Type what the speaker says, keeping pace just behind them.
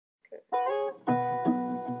Come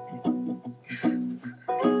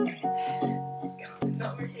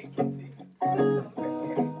over here, Kitsy. Come over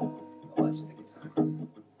here. Watch the guitar.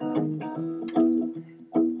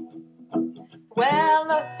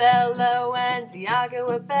 Well, Othello and Iago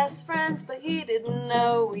were best friends, but he didn't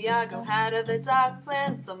know Iago had other dark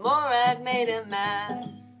plans. The Moor had made him mad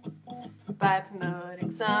by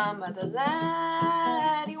promoting some other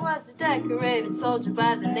lad. He was a decorated soldier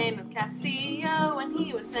by the name of Cassio, and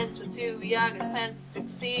he was central to Iago's plans to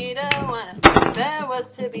succeed. Oh, and there was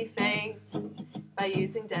to be fate by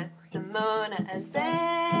using Desdemona as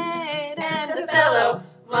bait. And Othello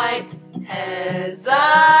might hesitate,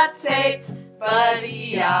 but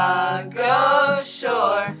Iago's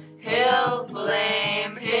sure he'll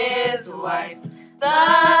blame his wife,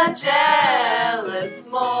 the jealous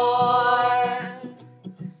Moor.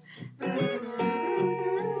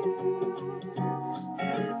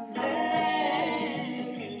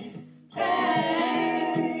 Hey,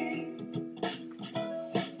 hey.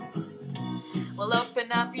 Well,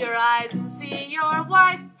 open up your eyes and see your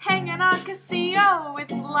wife hanging on Cassio.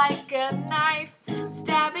 It's like a knife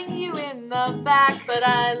stabbing you in the back. But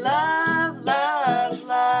I love, love,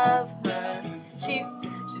 love her. She's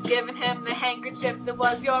given him the handkerchief that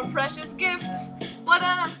was your precious gift. What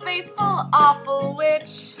an unfaithful, awful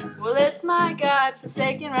witch. Well, it's my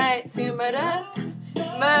God-forsaken right to murder,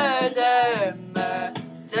 murder,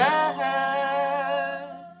 murder her.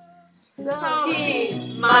 So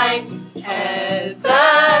he might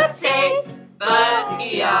hesitate, but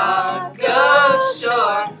Iago's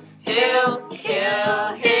sure he'll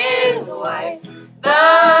kill his wife,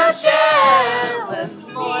 the jealous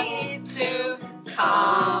Moor. To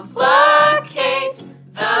complicate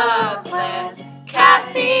the plan,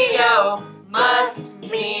 Cassio must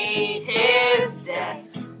meet his death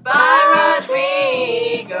by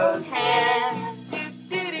Rodrigo's hand.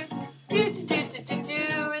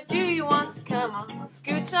 Do you want to come on?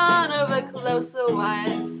 Scooch on over closer,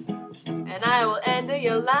 wife, and I will end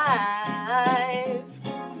your life.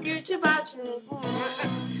 Scooch about you.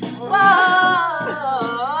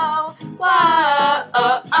 Whoa, whoa, oh,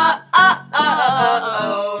 oh, oh,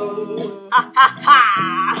 oh, ha, ha, ha.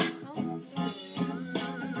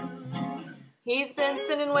 He's been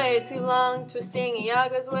spinning way too long, twisting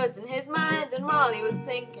Iago's words in his mind, and while he was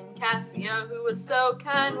thinking, Cassio, who was so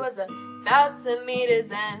kind, was about to meet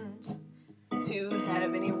his end. To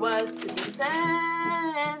heaven he was to be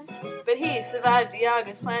sent, but he survived.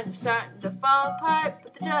 Iago's plans were starting to fall apart,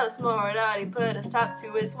 but the jealous Moor had already put a stop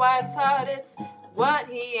to his wife's heart. It's what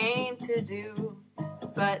he aimed to do,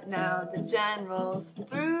 but now the general's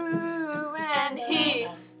through, and he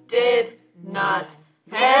did not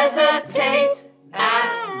hesitate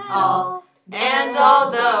at all. And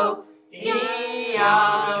although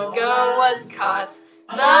Iago was caught,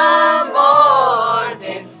 the Moor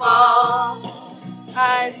did fall.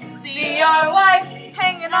 I see your wife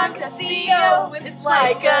hanging on Cassio. It's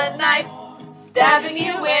like a knife stabbing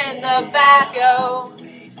you in the back. Oh,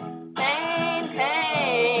 pain,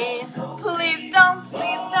 pain. Please don't,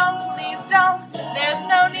 please don't, please don't. There's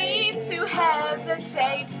no need to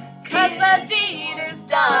hesitate, 'cause the deed is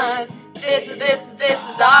done. This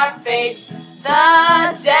is our fate,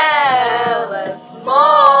 the jealous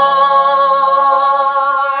Moor.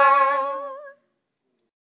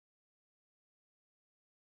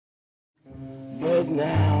 But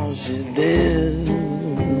now she's dead.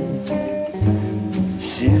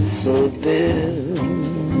 She's so dead,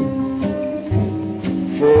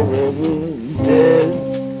 forever dead,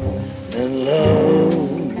 and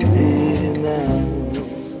lonely now.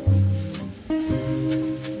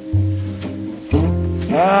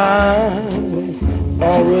 I've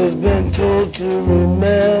always been told to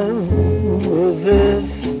remember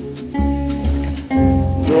this.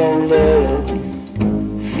 Don't let a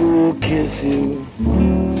fool kiss you,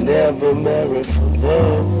 never marry for love.